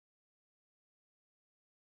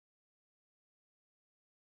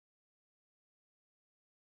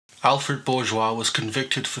Alfred Bourgeois was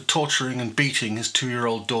convicted for torturing and beating his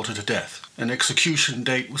 2-year-old daughter to death. An execution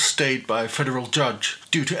date was stayed by a federal judge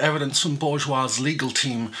due to evidence from Bourgeois' legal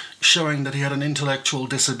team showing that he had an intellectual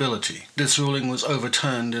disability. This ruling was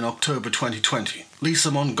overturned in October 2020.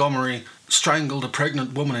 Lisa Montgomery strangled a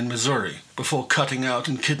pregnant woman in Missouri before cutting out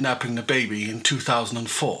and kidnapping the baby in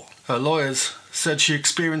 2004. Her lawyers said she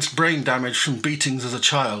experienced brain damage from beatings as a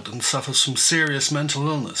child and suffers from serious mental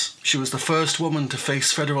illness. She was the first woman to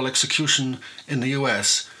face federal execution in the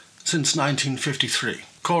US since 1953.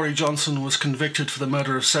 Corey Johnson was convicted for the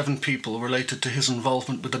murder of 7 people related to his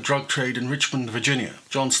involvement with the drug trade in Richmond, Virginia.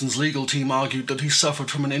 Johnson's legal team argued that he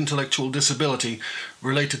suffered from an intellectual disability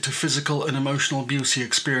related to physical and emotional abuse he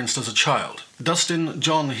experienced as a child. Dustin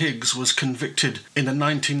John Higgs was convicted in the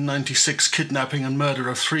 1996 kidnapping and murder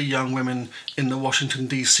of 3 young women in the Washington,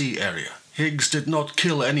 D.C. area. Higgs did not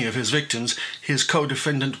kill any of his victims. His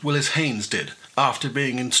co-defendant Willis Haynes did, after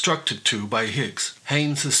being instructed to by Higgs.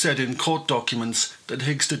 Haynes has said in court documents that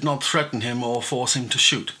Higgs did not threaten him or force him to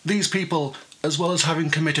shoot. These people, as well as having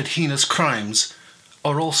committed heinous crimes,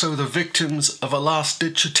 are also the victims of a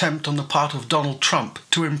last-ditch attempt on the part of Donald Trump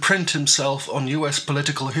to imprint himself on US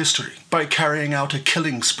political history by carrying out a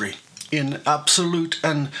killing spree in absolute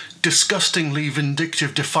and disgustingly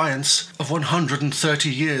vindictive defiance of 130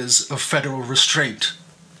 years of federal restraint.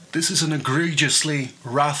 This is an egregiously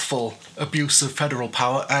wrathful abuse of federal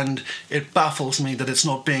power, and it baffles me that it's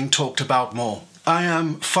not being talked about more. I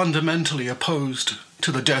am fundamentally opposed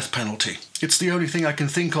to the death penalty. It's the only thing I can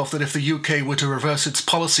think of that if the UK were to reverse its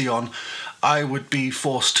policy on, I would be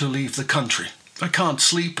forced to leave the country. I can't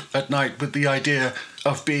sleep at night with the idea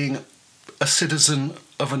of being a citizen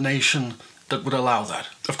of a nation that would allow that.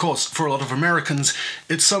 Of course, for a lot of Americans,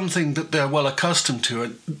 it's something that they're well accustomed to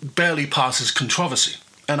and barely passes controversy.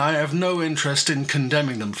 And I have no interest in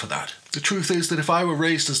condemning them for that. The truth is that if I were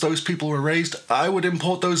raised as those people were raised, I would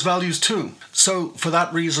import those values too. So, for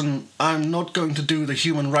that reason, I'm not going to do the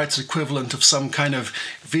human rights equivalent of some kind of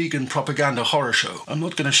vegan propaganda horror show. I'm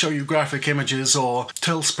not going to show you graphic images or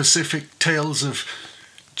tell specific tales of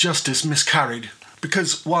justice miscarried.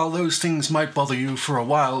 Because while those things might bother you for a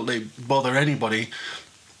while, they bother anybody,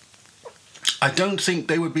 I don't think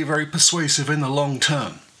they would be very persuasive in the long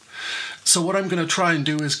term. So what I'm going to try and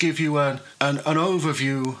do is give you an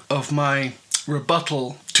overview of my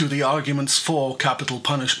rebuttal to the arguments for capital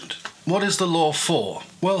punishment. What is the law for?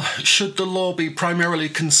 Well, should the law be primarily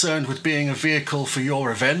concerned with being a vehicle for your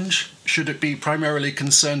revenge? Should it be primarily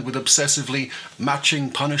concerned with obsessively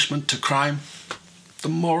matching punishment to crime? The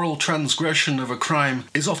moral transgression of a crime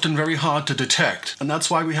is often very hard to detect, and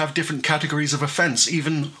that's why we have different categories of offence,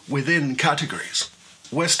 even within categories.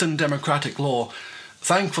 Western democratic law,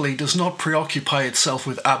 thankfully, does not preoccupy itself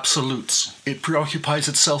with absolutes. It preoccupies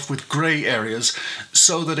itself with grey areas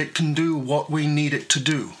so that it can do what we need it to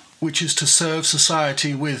do, which is to serve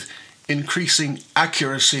society with increasing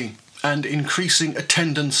accuracy and increasing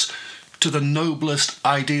attendance to the noblest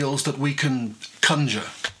ideals that we can conjure.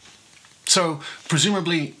 So,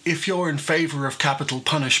 presumably, if you're in favour of capital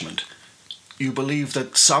punishment, you believe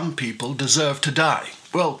that some people deserve to die.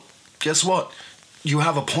 Well, guess what? You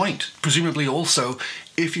have a point. Presumably also,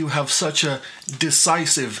 if you have such a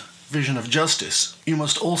decisive vision of justice, you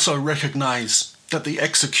must also recognise that the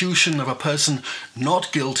execution of a person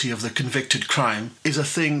not guilty of the convicted crime is a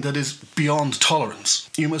thing that is beyond tolerance.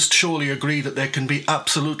 You must surely agree that there can be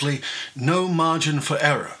absolutely no margin for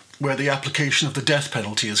error where the application of the death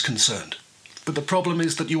penalty is concerned. But the problem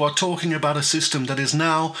is that you are talking about a system that is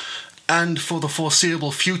now, and for the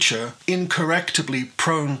foreseeable future, incorrectably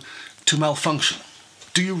prone to malfunction.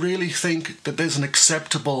 Do you really think that there's an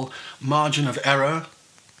acceptable margin of error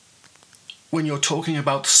when you're talking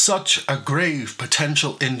about such a grave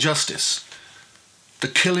potential injustice? The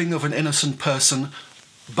killing of an innocent person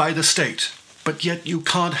by the state, but yet you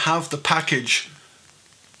can't have the package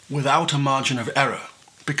without a margin of error,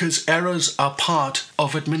 because errors are part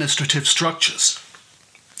of administrative structures.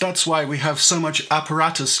 That's why we have so much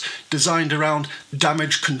apparatus designed around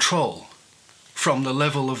damage control, from the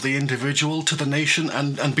level of the individual to the nation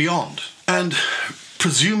and beyond. And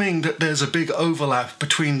presuming that there's a big overlap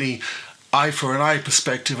between the eye for an eye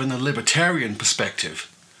perspective and the libertarian perspective,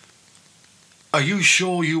 are you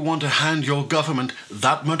sure you want to hand your government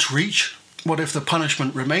that much reach? What if the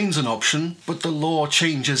punishment remains an option, but the law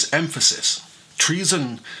changes emphasis?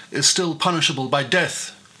 Treason is still punishable by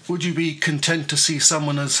death. Would you be content to see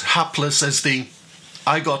someone as hapless as the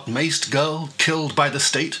 "I got maced" girl killed by the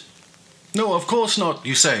state? No, of course not,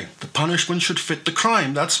 you say. The punishment should fit the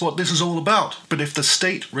crime. That's what this is all about. But if the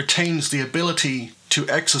state retains the ability to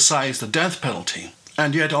exercise the death penalty,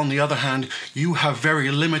 and yet on the other hand, you have very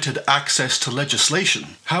limited access to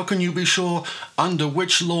legislation, how can you be sure under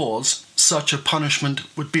which laws such a punishment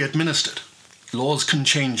would be administered? Laws can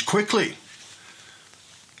change quickly.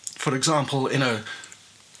 For example, in a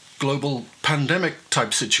global pandemic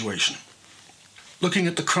type situation. Looking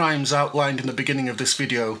at the crimes outlined in the beginning of this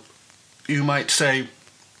video, you might say,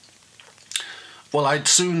 well, I'd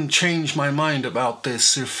soon change my mind about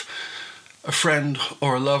this if a friend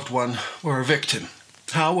or a loved one were a victim.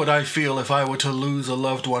 How would I feel if I were to lose a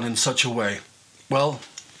loved one in such a way? Well,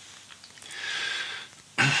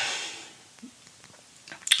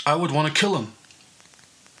 I would want to kill them.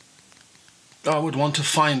 I would want to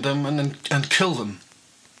find them and kill them.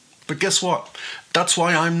 But guess what? That's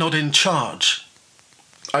why I'm not in charge.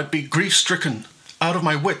 I'd be grief-stricken, out of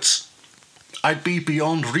my wits. I'd be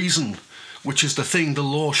beyond reason, which is the thing the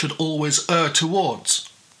law should always err towards.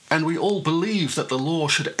 And we all believe that the law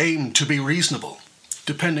should aim to be reasonable.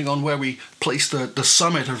 Depending on where we place the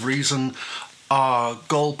summit of reason, our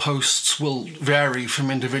goalposts will vary from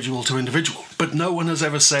individual to individual. But no one has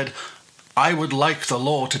ever said, I would like the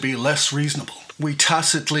law to be less reasonable. We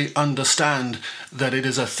tacitly understand that it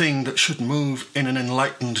is a thing that should move in an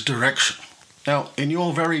enlightened direction. Now, in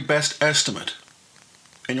your very best estimate,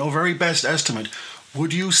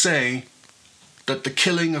 would you say that the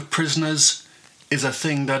killing of prisoners is a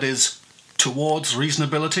thing that is towards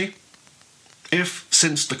reasonability? If,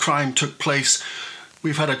 since the crime took place,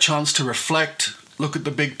 we've had a chance to reflect, look at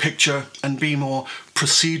the big picture, and be more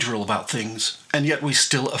procedural about things, and yet we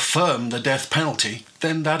still affirm the death penalty,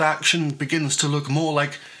 then that action begins to look more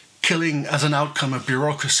like killing as an outcome of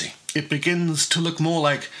bureaucracy. It begins to look more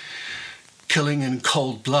like killing in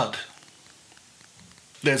cold blood.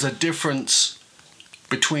 There's a difference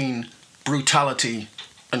between brutality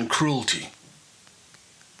and cruelty.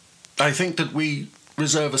 I think that we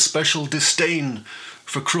reserve a special disdain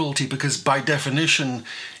for cruelty because by definition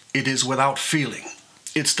it is without feeling.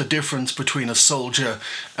 It's the difference between a soldier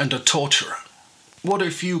and a torturer. What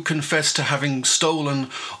if you confessed to having stolen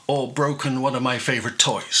or broken one of my favorite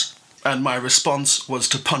toys, and my response was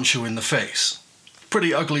to punch you in the face?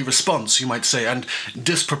 Pretty ugly response, you might say, and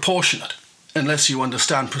disproportionate, unless you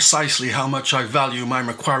understand precisely how much I value my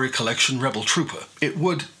Macquarie Collection Rebel Trooper. It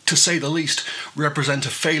would, to say the least, represent a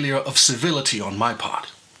failure of civility on my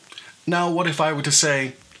part. Now, what if I were to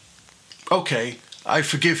say, okay, I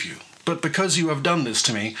forgive you, but because you have done this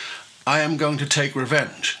to me, I am going to take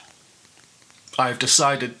revenge. I've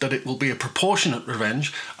decided that it will be a proportionate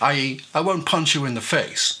revenge, i.e., I won't punch you in the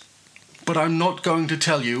face, but I'm not going to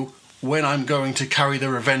tell you when I'm going to carry the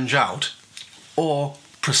revenge out, or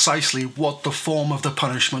precisely what the form of the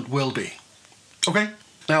punishment will be. Okay?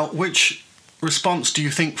 Now, which response do you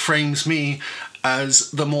think frames me as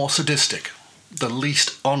the more sadistic, the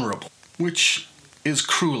least honourable? Which is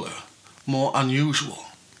crueler, more unusual?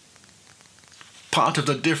 Part of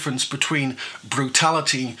the difference between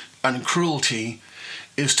brutality and cruelty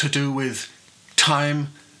is to do with time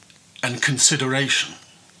and consideration.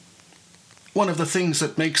 One of the things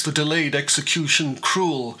that makes the delayed execution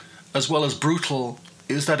cruel as well as brutal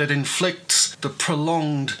is that it inflicts the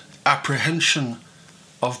prolonged apprehension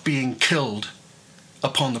of being killed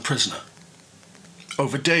upon the prisoner.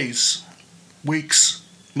 Over days, weeks,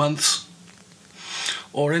 months,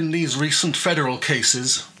 or in these recent federal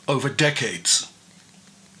cases, over decades.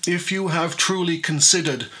 If you have truly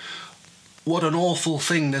considered what an awful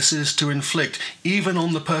thing this is to inflict, even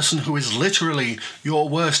on the person who is literally your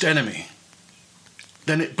worst enemy,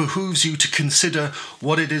 then it behooves you to consider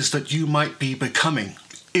what it is that you might be becoming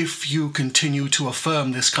if you continue to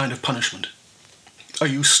affirm this kind of punishment. Are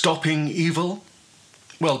you stopping evil?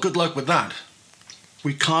 Well, good luck with that.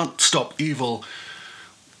 We can't stop evil.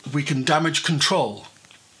 We can damage control.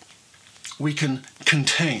 We can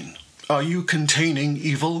contain. Are you containing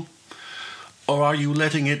evil? Or are you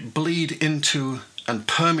letting it bleed into and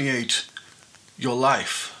permeate your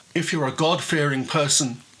life? If you're a God-fearing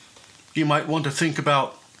person, you might want to think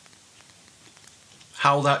about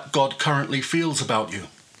how that God currently feels about you.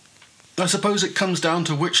 I suppose it comes down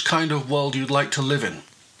to which kind of world you'd like to live in.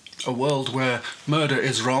 A world where murder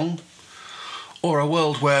is wrong, or a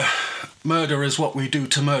world where murder is what we do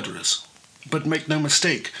to murderers. But make no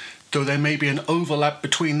mistake, though there may be an overlap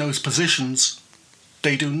between those positions,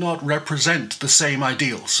 they do not represent the same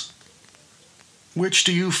ideals. Which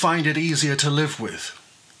do you find it easier to live with?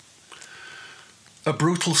 A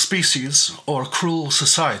brutal species or a cruel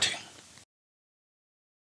society?